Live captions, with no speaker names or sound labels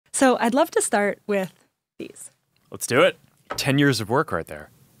So I'd love to start with these. Let's do it. 10 years of work right there.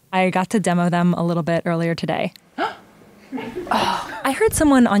 I got to demo them a little bit earlier today. I heard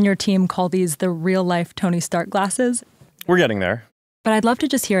someone on your team call these the real-life Tony Stark glasses. We're getting there. But I'd love to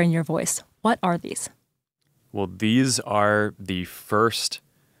just hear in your voice, what are these? Well, these are the first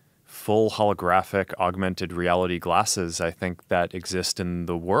full holographic augmented reality glasses, I think, that exist in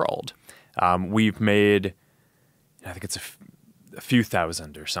the world. We've made, I think it's a few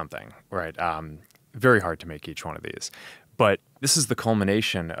thousand or something, right? Very hard to make each one of these. But this is the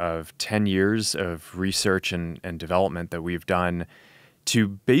culmination of 10 years of research and development that we've done to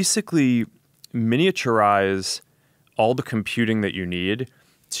basically miniaturize all the computing that you need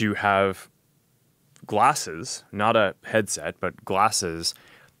to have glasses, not a headset, but glasses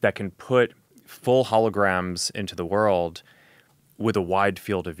that can put full holograms into the world with a wide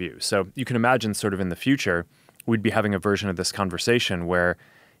field of view. So you can imagine sort of in the future, we'd be having a version of this conversation where,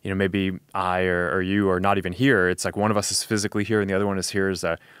 you know, maybe I or you are not even here. It's like one of us is physically here and the other one is here as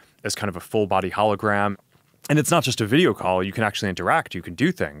kind of a full body hologram. And it's not just a video call. You can actually interact. You can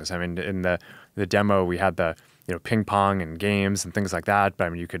do things. I mean, in the demo, we had the, you know, ping pong and games and things like that. But I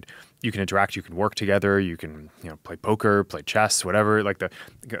mean, you can interact. You can work together. You can, you know, play poker, play chess, whatever. Like the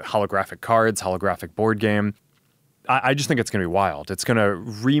holographic cards, holographic board game. I just think it's going to be wild. It's going to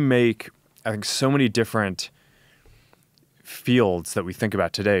remake, I think, so many different fields that we think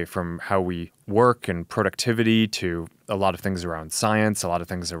about today, from how we work and productivity to a lot of things around science, a lot of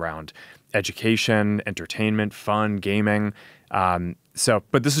things around education, entertainment, fun, gaming. But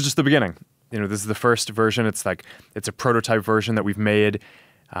this is just the beginning. You know, this is the first version. It's a prototype version that we've made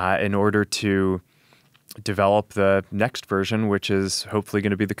in order to develop the next version, which is hopefully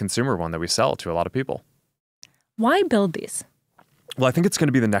going to be the consumer one that we sell to a lot of people. Why build these? Well, I think it's going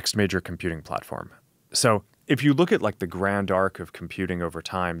to be the next major computing platform. So if you look at like the grand arc of computing over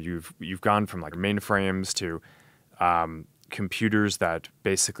time, you've gone from like mainframes to computers that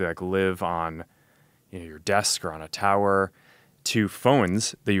basically like live on, you know, your desk or on a tower, to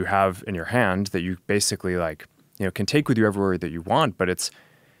phones that you have in your hand that you basically like, you know, can take with you everywhere that you want. But it's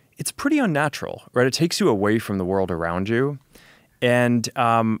pretty unnatural, right? It takes you away from the world around you. And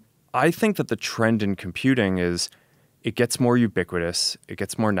I think that the trend in computing is it gets more ubiquitous, it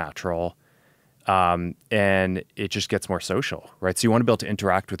gets more natural, and it just gets more social, right? So you want to be able to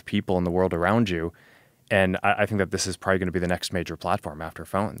interact with people in the world around you. And I think that this is probably going to be the next major platform after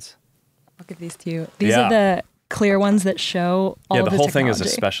phones. I'll give these to you. These are the clear ones that show all of the whole thing is a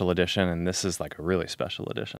technology. special edition, and this is like a really special edition.